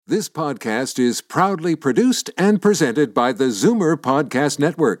This podcast is proudly produced and presented by the Zoomer Podcast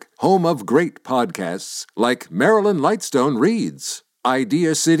Network, home of great podcasts like Marilyn Lightstone Reads,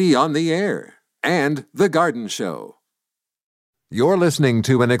 Idea City on the Air, and The Garden Show. You're listening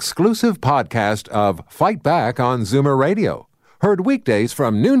to an exclusive podcast of Fight Back on Zoomer Radio, heard weekdays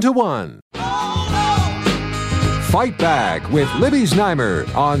from noon to 1. Fight Back with Libby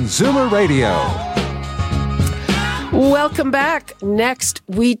Znaimer on Zoomer Radio. Welcome back. Next,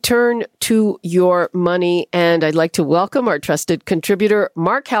 we turn to your money, and I'd like to welcome our trusted contributor,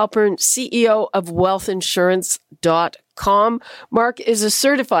 Mark Halpern, CEO of wealthinsurance.com. Mark is a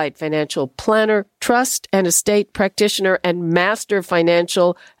certified financial planner, trust and estate practitioner, and master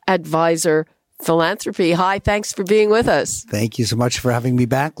financial advisor philanthropy. Hi, thanks for being with us. Thank you so much for having me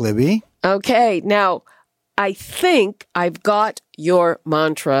back, Libby. Okay, now, I think I've got your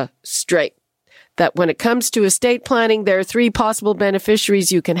mantra straight. That when it comes to estate planning, there are three possible beneficiaries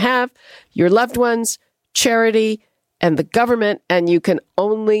you can have: your loved ones, charity, and the government, and you can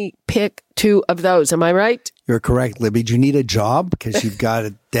only pick two of those. Am I right? You're correct, Libby. Do you need a job? Because you've got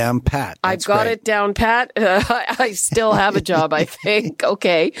it down pat. I've got it down pat. I still have a job, I think.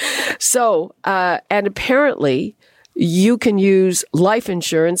 Okay. So, and apparently you can use life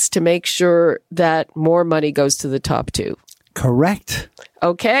insurance to make sure that more money goes to the top two. Correct.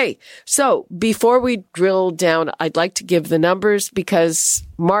 Okay. So before we drill down, I'd like to give the numbers because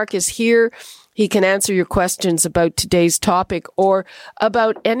Mark is here. He can answer your questions about today's topic or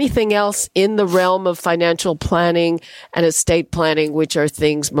about anything else in the realm of financial planning and estate planning, which are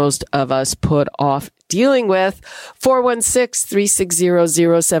things most of us put off dealing with.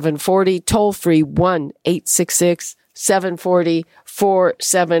 416-360-0740, toll free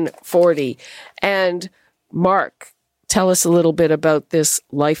 1-866-740-4740. And Mark, tell us a little bit about this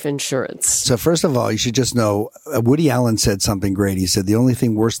life insurance. So first of all, you should just know, Woody Allen said something great. He said, the only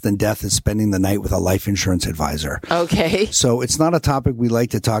thing worse than death is spending the night with a life insurance advisor. Okay. So it's not a topic we like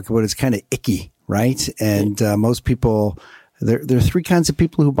to talk about. It's kind of icky, right? And most people... There are three kinds of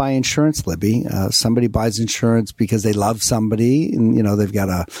people who buy insurance, Libby. Somebody buys insurance because they love somebody and, you know, they've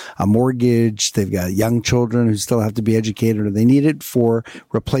got a mortgage, they've got young children who still have to be educated, or they need it for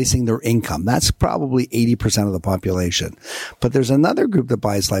replacing their income. That's probably 80% of the population. But there's another group that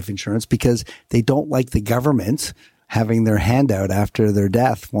buys life insurance because they don't like the government having their handout after their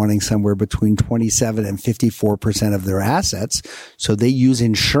death, wanting somewhere between 27 and 54% of their assets. So they use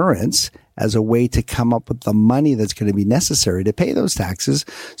insurance as a way to come up with the money that's going to be necessary to pay those taxes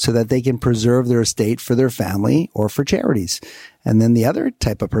so that they can preserve their estate for their family or for charities. And then the other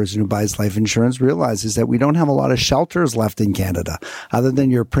type of person who buys life insurance realizes that we don't have a lot of shelters left in Canada. Other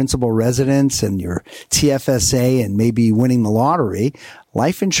than your principal residence and your TFSA and maybe winning the lottery,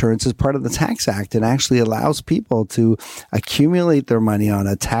 life insurance is part of the Tax Act and actually allows people to accumulate their money on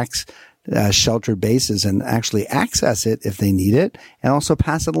a tax sheltered basis and actually access it if they need it, and also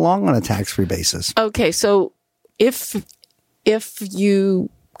pass it along on a tax-free basis. Okay, so if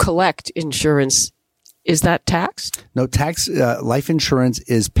you collect insurance, is that taxed? No, life insurance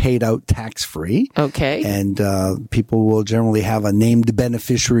is paid out tax-free. Okay. And people will generally have a named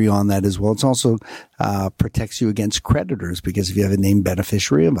beneficiary on that as well. It's also protects you against creditors, because if you have a named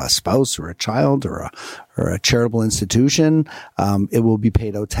beneficiary of a spouse or a child or a charitable institution, it will be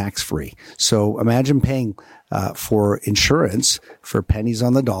paid out tax-free. So imagine paying for insurance for pennies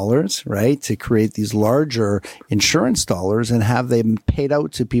on the dollars, right? To create these larger insurance dollars and have them paid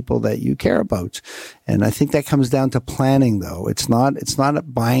out to people that you care about. And I think that comes down to planning, though. It's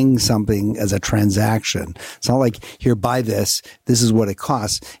not buying something as a transaction. It's not like, here, buy this. This is what it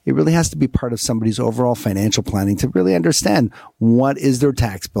costs. It really has to be part of somebody's overall financial planning to really understand, what is their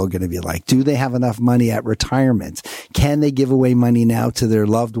tax bill going to be like? Do they have enough money at retirement? Can they give away money now to their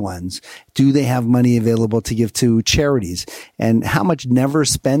loved ones? Do they have money available to give to charities? And how much never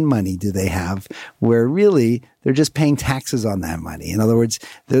spend money do they have, where really they're just paying taxes on that money? In other words,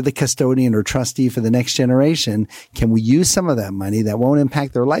 they're the custodian or trustee for the next generation. Can we use some of that money that won't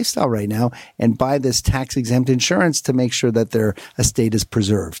impact their lifestyle right now and buy this tax-exempt insurance to make sure that their estate is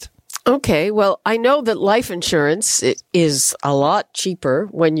preserved? Okay, well, I know that life insurance is a lot cheaper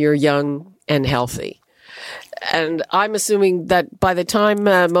when you're young and healthy. And I'm assuming that by the time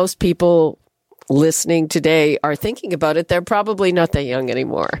most people listening today are thinking about it, they're probably not that young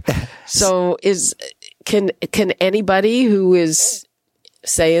anymore. So can anybody who is,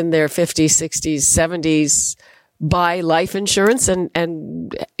 say, in their 50s, 60s, 70s buy life insurance,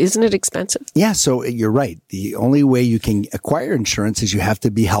 and isn't it expensive? Yeah, so you're right. The only way you can acquire insurance is you have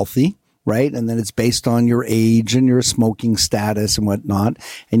to be healthy, right? And then it's based on your age and your smoking status and whatnot.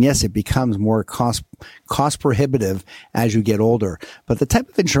 And yes, it becomes more cost cost prohibitive as you get older. But the type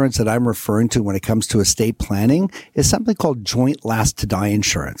of insurance that I'm referring to when it comes to estate planning is something called joint last to die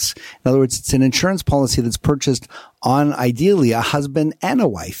insurance. In other words, it's an insurance policy that's purchased on ideally a husband and a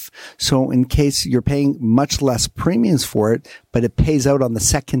wife. So in case you're paying much less premiums for it, but it pays out on the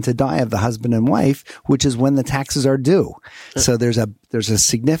second to die of the husband and wife, which is when the taxes are due. So there's a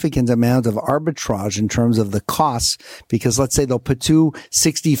significant amount of arbitrage in terms of the costs, because let's say they'll put two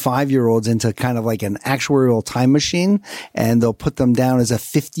 65-year-olds into kind of like an actuarial time machine, and they'll put them down as a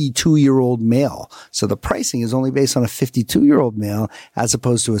 52-year-old male. So the pricing is only based on a 52-year-old male as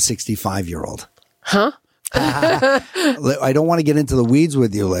opposed to a 65-year-old. Huh? I don't want to get into the weeds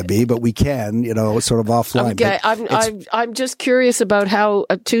with you, Libby, but we can, sort of offline. Okay, I'm just curious about how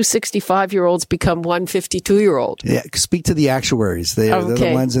two 65-year-olds become one 52-year-old. Yeah, speak to the actuaries. They're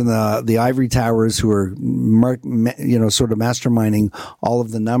the ones in the ivory towers who are, sort of masterminding all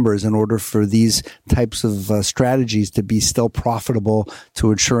of the numbers in order for these types of strategies to be still profitable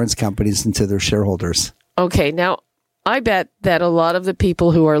to insurance companies and to their shareholders. Okay, now I bet that a lot of the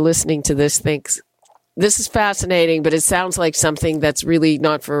people who are listening to this thinks, this is fascinating, but it sounds like something that's really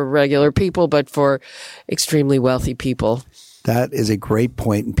not for regular people, but for extremely wealthy people. That is a great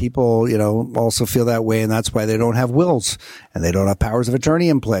point. And people, also feel that way. And that's why they don't have wills, and they don't have powers of attorney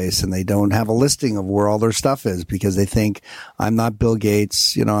in place, and they don't have a listing of where all their stuff is, because they think, I'm not Bill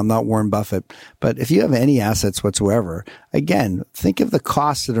Gates, I'm not Warren Buffett. But if you have any assets whatsoever, again, think of the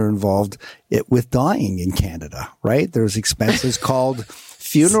costs that are involved with dying in Canada, right? There's expenses called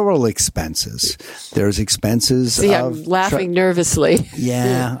funeral expenses. There's expenses. See, I'm laughing nervously.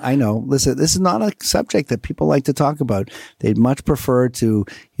 Yeah, I know. Listen, this is not a subject that people like to talk about. They'd much prefer to,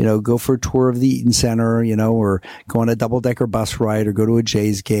 go for a tour of the Eaton Center, or go on a double-decker bus ride, or go to a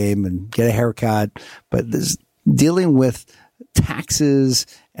Jays game and get a haircut. But this dealing with taxes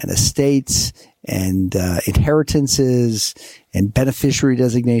and estates and inheritances and beneficiary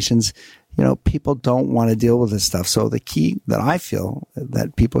designations, people don't want to deal with this stuff. So the key that I feel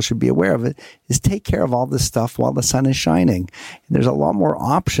that people should be aware of it is take care of all this stuff while the sun is shining. And there's a lot more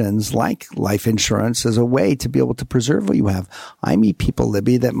options like life insurance as a way to be able to preserve what you have. I meet people,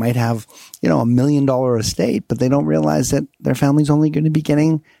 Libby, that might have, $1 million estate, but they don't realize that their family's only going to be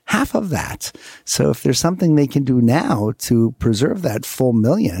getting half of that. So if there's something they can do now to preserve that full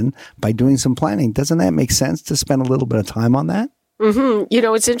million by doing some planning, doesn't that make sense to spend a little bit of time on that? Mm-hmm.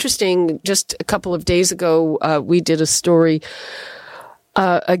 It's interesting. Just a couple of days ago, we did a story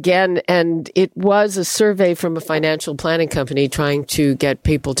again, and it was a survey from a financial planning company trying to get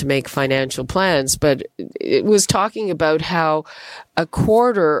people to make financial plans. But it was talking about how a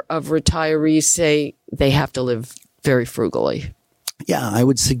quarter of retirees say they have to live very frugally. Yeah, I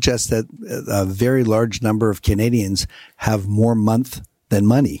would suggest that a very large number of Canadians have more month than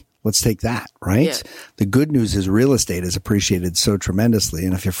money. Let's take that, right? Yeah. The good news is real estate has appreciated so tremendously.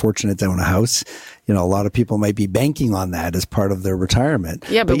 And if you're fortunate to own a house, a lot of people might be banking on that as part of their retirement.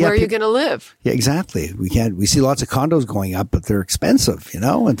 Yeah, but where are you going to live? Yeah, exactly. We see lots of condos going up, but they're expensive,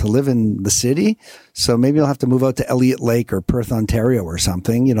 and to live in the city. So maybe you'll have to move out to Elliott Lake or Perth, Ontario or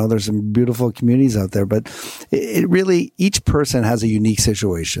something. There's some beautiful communities out there, but it really, each person has a unique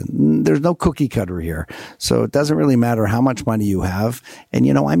situation. There's no cookie cutter here. So it doesn't really matter how much money you have. And,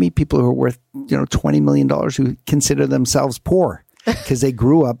 I mean, people who are worth, $20 million who consider themselves poor because they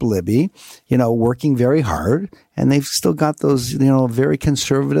grew up, Libby, working very hard, and they've still got those, very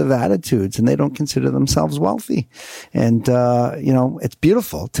conservative attitudes, and they don't consider themselves wealthy. And, it's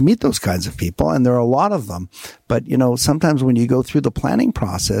beautiful to meet those kinds of people, and there are a lot of them. But, sometimes when you go through the planning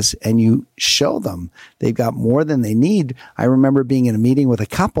process and you show them they've got more than they need. I remember being in a meeting with a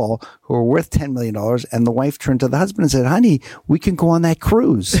couple who were worth $10 million, and the wife turned to the husband and said, honey, we can go on that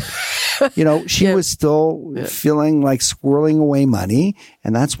cruise. She was still feeling like squirreling away money.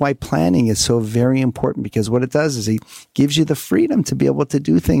 And that's why planning is so very important, because what it does is it gives you the freedom to be able to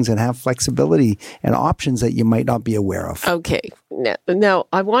do things and have flexibility and options that you might not be aware of. Okay. Now,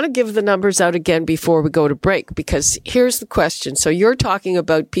 I want to give the numbers out again before we go to break, because here's the question. So you're talking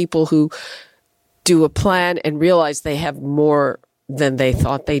about people who do a plan and realize they have more than they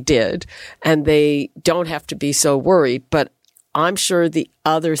thought they did, and they don't have to be so worried. But I'm sure the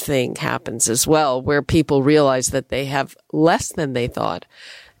other thing happens as well, where people realize that they have less than they thought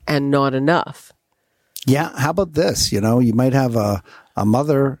and not enough. Yeah. How about this? You might have a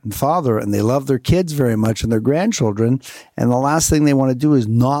mother and father, and they love their kids very much and their grandchildren. And the last thing they want to do is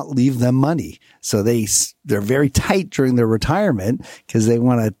not leave them money. So they're very tight during their retirement because they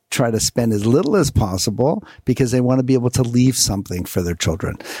want to try to spend as little as possible because they want to be able to leave something for their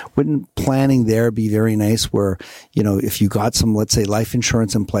children. Wouldn't planning there be very nice where, if you got some, let's say, life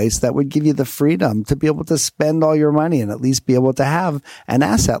insurance in place, that would give you the freedom to be able to spend all your money and at least be able to have an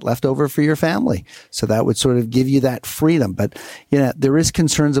asset left over for your family. So that would sort of give you that freedom. But, there is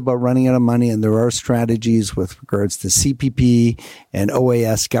concerns about running out of money, and there are strategies with regards to CPP and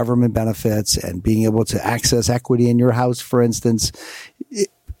OAS government benefits and being able to access equity in your house, for instance.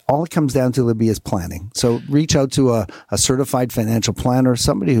 All it comes down to, Libby, is planning. So reach out to a certified financial planner,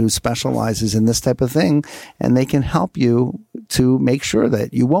 somebody who specializes in this type of thing, and they can help you to make sure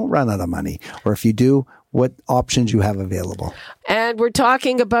that you won't run out of money. Or if you do, what options you have available. And we're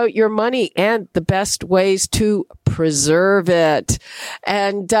talking about your money and the best ways to preserve it.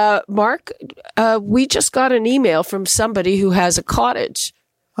 And Mark, we just got an email from somebody who has a cottage.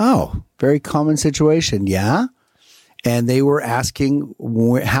 Oh, very common situation. Yeah. And they were asking,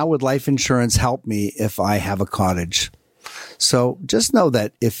 how would life insurance help me if I have a cottage? So just know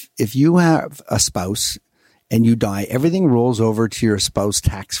that if you have a spouse and you die, everything rolls over to your spouse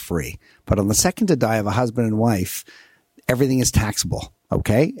tax-free. But on the second to die of a husband and wife, everything is taxable.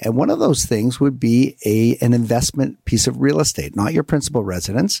 Okay. And one of those things would be an investment piece of real estate, not your principal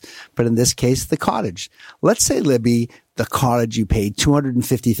residence, but in this case, the cottage. Let's say, Libby, the cottage you paid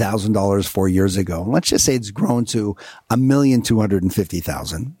 $250,000 4 years ago. Let's just say it's grown to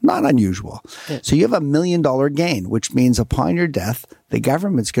 $1,250,000. Not unusual. Yeah. So you have $1 million gain, which means upon your death, the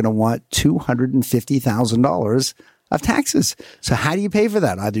government's going to want $250,000 of taxes. So how do you pay for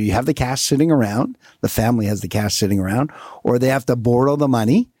that? Either you have the cash sitting around, the family has the cash sitting around, or they have to borrow the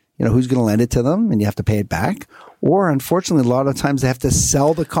money. Who's going to lend it to them and you have to pay it back. Or unfortunately, a lot of times they have to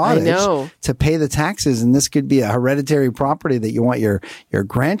sell the cottage to pay the taxes. And this could be a hereditary property that you want your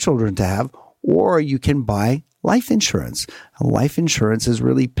grandchildren to have, or you can buy life insurance. Life insurance is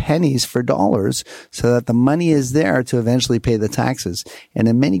really pennies for dollars so that the money is there to eventually pay the taxes. And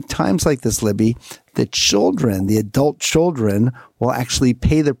in many times like this, Libby, the adult children will actually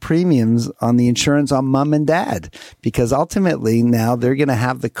pay the premiums on the insurance on mom and dad, because ultimately now they're going to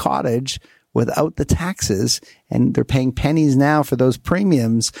have the cottage without the taxes, and they're paying pennies now for those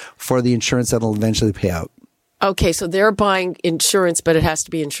premiums for the insurance that'll eventually pay out. Okay, so they're buying insurance, but it has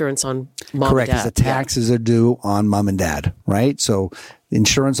to be insurance on mom Correct, and dad. because the taxes are due on mom and dad, right? So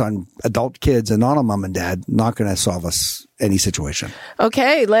insurance on adult kids and not on mom and dad, not going to solve us any situation.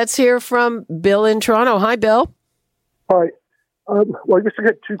 Okay, let's hear from Bill in Toronto. Hi, Bill. Hi. Well, I guess I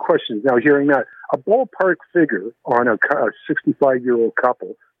got two questions now hearing that. A ballpark figure on a 65-year-old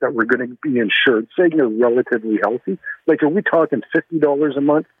couple that we're going to be insured, saying they're relatively healthy. Like, are we talking $50 a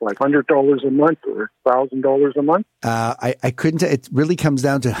month, $500 a month, or $1,000 a month? I couldn't. It really comes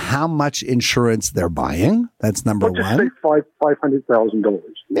down to how much insurance they're buying. That's number one. Let's just say $500,000.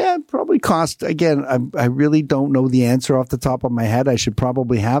 Yeah, probably cost. Again, I really don't know the answer off the top of my head. I should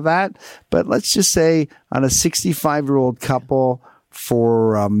probably have that. But let's just say on a 65-year-old couple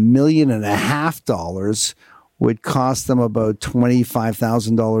for $1.5 million would cost them about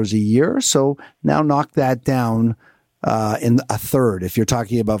 $25,000 a year. So now knock that down in a third if you're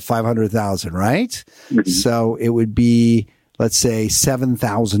talking about $500,000, right? Mm-hmm. So it would be, let's say,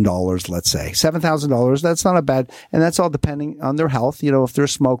 $7,000, let's say. $7,000, that's not a bad, and that's all depending on their health, if they're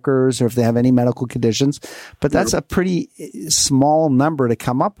smokers or if they have any medical conditions. But that's a pretty small number to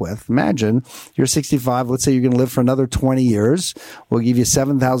come up with. Imagine you're 65, let's say you're going to live for another 20 years. We'll give you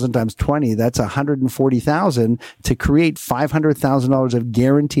 7,000 times 20. That's 140,000 to create $500,000 of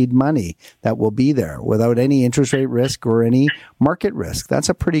guaranteed money that will be there without any interest rate risk or any market risk. That's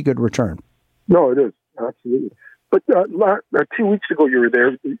a pretty good return. No, it is. Absolutely. But 2 weeks ago you were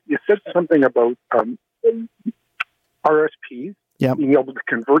there, you said something about RSPs, being able to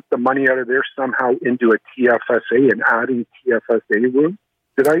convert the money out of there somehow into a TFSA and adding TFSA room.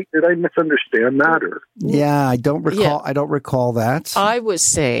 Did I misunderstand that? Or? Yeah, I don't recall. Yeah. I don't recall that. I was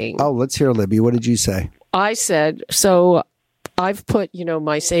saying. Oh, let's hear, Libby. What did you say? I said, so I've put,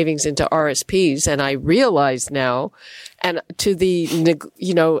 my savings into RSPs, and I realize now, and to the,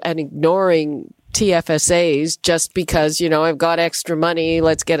 and ignoring TFSAs just because, I've got extra money,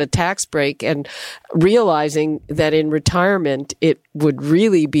 let's get a tax break, and realizing that in retirement, it would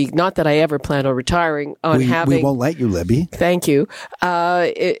really be, not that I ever plan on retiring, we won't let you, Libby. Thank you.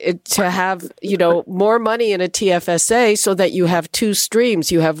 To have, more money in a TFSA so that you have two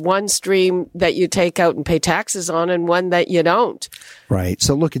streams. You have one stream that you take out and pay taxes on and one that you don't. Right.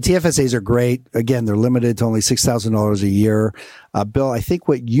 So look, TFSAs are great. Again, they're limited to only $6,000 a year. Bill, I think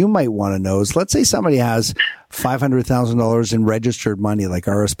what you might want to know is, let's say somebody has $500,000 in registered money like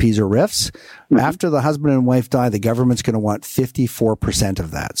RSPs or RIFs. Mm-hmm. After the husband and wife die, the government's going to want 54%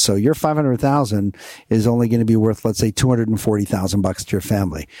 of that. So your $500,000 is only going to be worth, let's say, $240,000 to your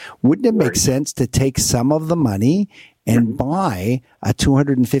family. Wouldn't it make sense to take some of the money and buy a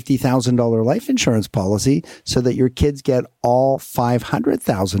 $250,000 life insurance policy so that your kids get all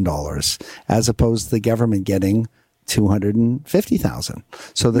 $500,000 as opposed to the government getting $250,000?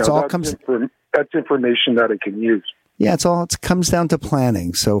 So that's that's information that I can use. Yeah, it comes down to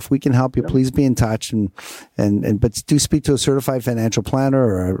planning. So if we can help you, please be in touch but do speak to a certified financial planner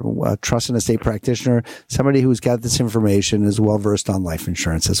or a trust and estate practitioner, somebody who's got this information, is well versed on life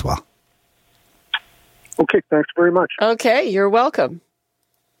insurance as well. Okay, thanks very much. Okay, you're welcome.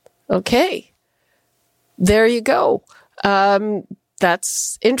 Okay, there you go.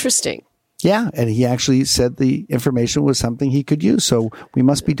 That's interesting. Yeah, and he actually said the information was something he could use. So we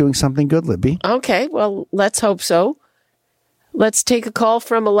must be doing something good, Libby. Okay, well, let's hope so. Let's take a call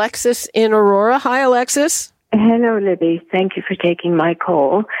from Alexis in Aurora. Hi, Alexis. Hello, Libby. Thank you for taking my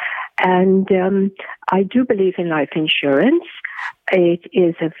call. And I do believe in life insurance. It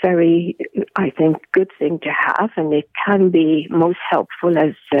is a very, I think, good thing to have, and it can be most helpful,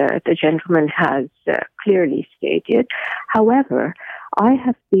 as the gentleman has clearly stated. However, I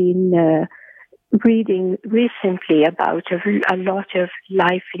have been reading recently about a lot of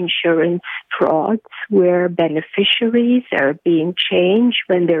life insurance frauds where beneficiaries are being changed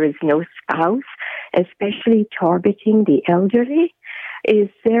when there is no spouse, especially targeting the elderly. Is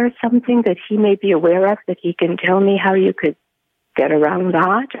there something that he may be aware of that he can tell me how you could get around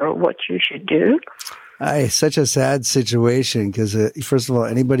that or what you should do? Such a sad situation because, first of all,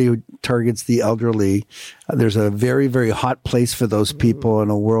 anybody who targets the elderly, there's a very, very hot place for those people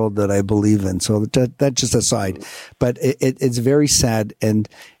in a world that I believe in. So that just aside. But it's very sad. And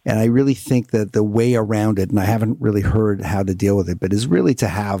I really think that the way around it, and I haven't really heard how to deal with it, but is really to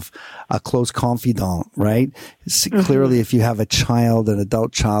have a close confidant, right? Mm-hmm. Clearly, if you have a child, an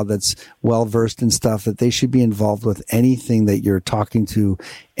adult child that's well-versed in stuff, that they should be involved with anything that you're talking to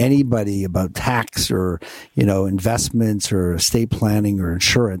anybody about tax or, investments or estate planning or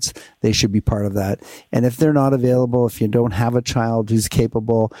insurance. They should be part of that. And if they're not available, if you don't have a child who's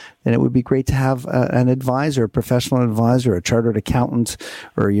capable, then it would be great to have an advisor, a professional advisor, a chartered accountant,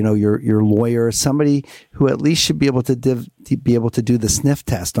 or your lawyer, somebody who at least should be able to do the sniff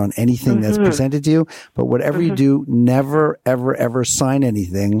test on anything that's presented to you. But whatever you do, never, ever, ever sign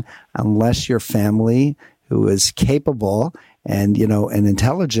anything unless your family, who is capable and and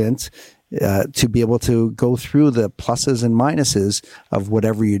intelligent, to be able to go through the pluses and minuses of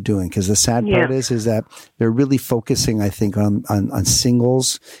whatever you're doing. Because the sad part is that they're really focusing, I think, on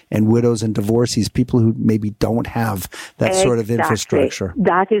singles and widows and divorcees, people who maybe don't have that sort of infrastructure.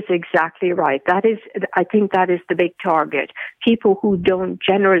 That is exactly right. I think that is the big target. People who don't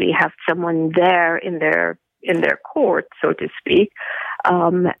generally have someone there in their court, so to speak,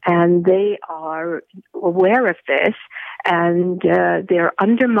 and they are aware of this, and they're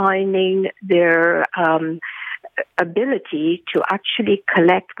undermining their ability to actually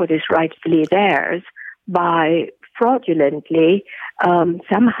collect what is rightfully theirs by fraudulently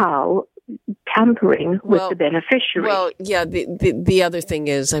somehow tampering with the beneficiary. Well, yeah, the other thing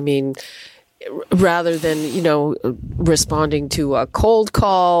is, rather than, responding to a cold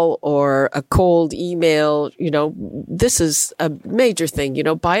call or a cold email, this is a major thing,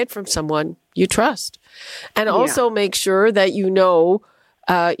 buy it from someone you trust. And also make sure that,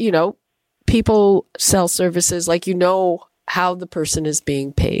 people sell services, like, how the person is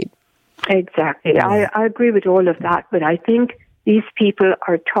being paid. Exactly. I agree with all of that, but I think these people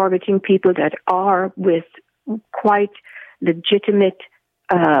are targeting people that are with quite legitimate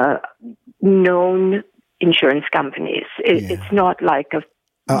known insurance companies. It's not like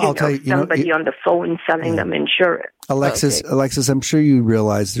somebody on the phone selling them insurance. Alexis, I'm sure you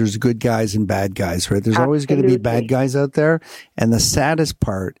realize there's good guys and bad guys, right? There's always going to be bad guys out there. And the saddest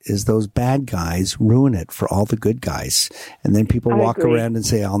part is those bad guys ruin it for all the good guys. And then people walk around and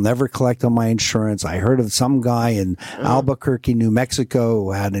say, I'll never collect on my insurance. I heard of some guy in Albuquerque, New Mexico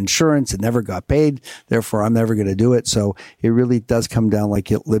who had insurance and never got paid. Therefore, I'm never going to do it. So it really does come down, like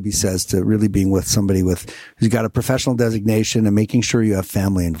Libby says, to really being with somebody who's got a professional designation and making sure you have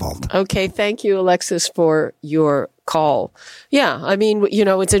family involved. Okay. Thank you, Alexis, for your call. Yeah.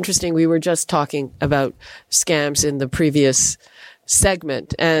 It's interesting. We were just talking about scams in the previous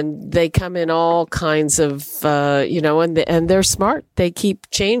segment, and they come in all kinds of, and they're smart. They keep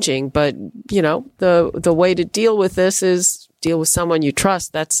changing, but, the way to deal with this is deal with someone you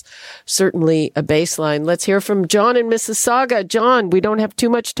trust. That's certainly a baseline. Let's hear from John in Mississauga. John, we don't have too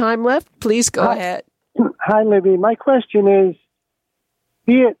much time left. Please go ahead. Hi, Libby. My question is,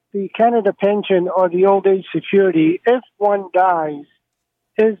 be it the Canada pension or the old age security, if one dies,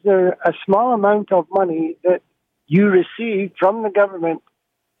 is there a small amount of money that you receive from the government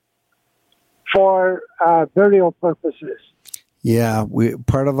for burial purposes? Yeah,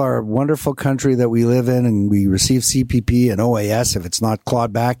 part of our wonderful country that we live in, and we receive CPP and OAS if it's not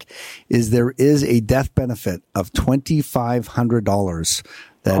clawed back, is there is a death benefit of $2,500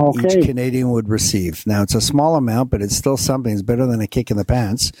 that each Canadian would receive. Now, it's a small amount, but it's still something. It's better than a kick in the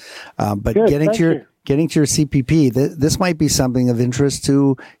pants. But Good, getting to your CPP, this might be something of interest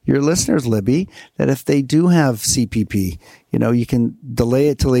to your listeners, Libby, that if they do have CPP, you can delay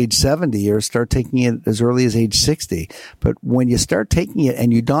it till age 70 or start taking it as early as age 60. But when you start taking it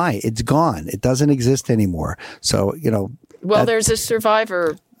and you die, it's gone. It doesn't exist anymore. So, Well, there's a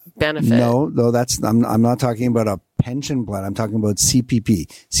survivor benefit. No, I'm not talking about a pension plan. I'm talking about CPP.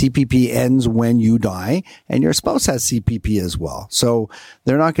 CPP ends when you die, and your spouse has CPP as well. So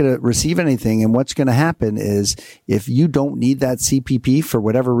they're not going to receive anything. And what's going to happen is if you don't need that CPP for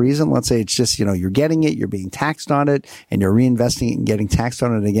whatever reason, let's say it's just, you're getting it, you're being taxed on it, and you're reinvesting it and getting taxed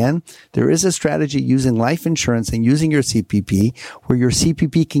on it again, there is a strategy using life insurance and using your CPP where your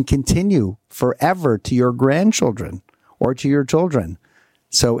CPP can continue forever to your grandchildren or to your children.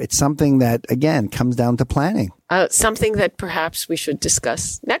 So it's something that, again, comes down to planning. Something that perhaps we should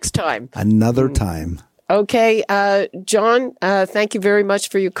discuss next time. Another time. Okay. John, thank you very much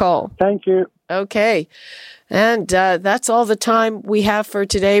for your call. Thank you. Okay. And that's all the time we have for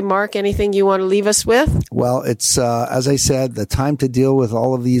today. Mark, anything you want to leave us with? Well, it's, as I said, the time to deal with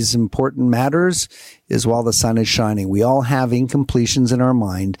all of these important matters is while the sun is shining. We all have incompletions in our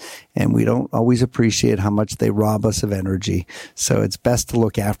mind, and we don't always appreciate how much they rob us of energy. So it's best to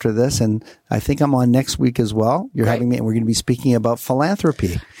look after this. And I think I'm on next week as well. You're having me, and we're going to be speaking about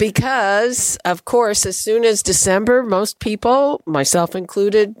philanthropy. Because, of course, as soon as December, most people, myself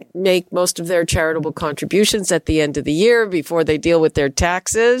included, make most of their charitable contributions at the end of the year before they deal with their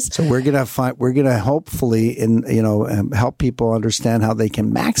taxes. So we're going to hopefully help people understand how they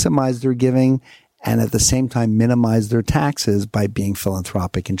can maximize their giving and at the same time minimize their taxes by being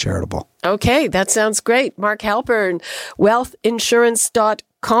philanthropic and charitable. Okay, that sounds great. Mark Halpern,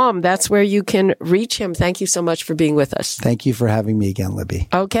 wealthinsurance.com. That's where you can reach him. Thank you so much for being with us. Thank you for having me again, Libby.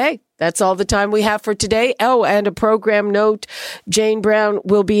 Okay, that's all the time we have for today. Oh, and a program note, Jane Brown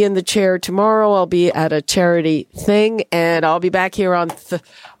will be in the chair tomorrow. I'll be at a charity thing, and I'll be back here on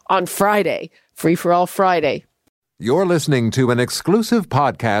Friday, Free for All Friday. You're listening to an exclusive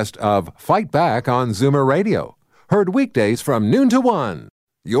podcast of Fight Back on Zoomer Radio. Heard weekdays from noon to 1.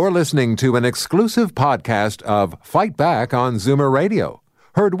 You're listening to an exclusive podcast of Fight Back on Zoomer Radio.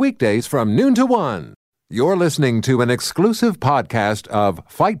 Heard weekdays from noon to 1. You're listening to an exclusive podcast of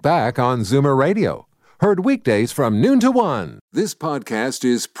Fight Back on Zoomer Radio. Heard weekdays from noon to 1. This podcast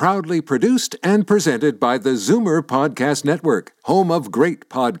is proudly produced and presented by the Zoomer Podcast Network, home of great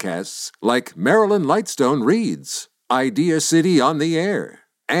podcasts like Marilyn Lightstone Reads, Idea City on the Air,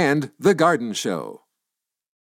 and The Garden Show.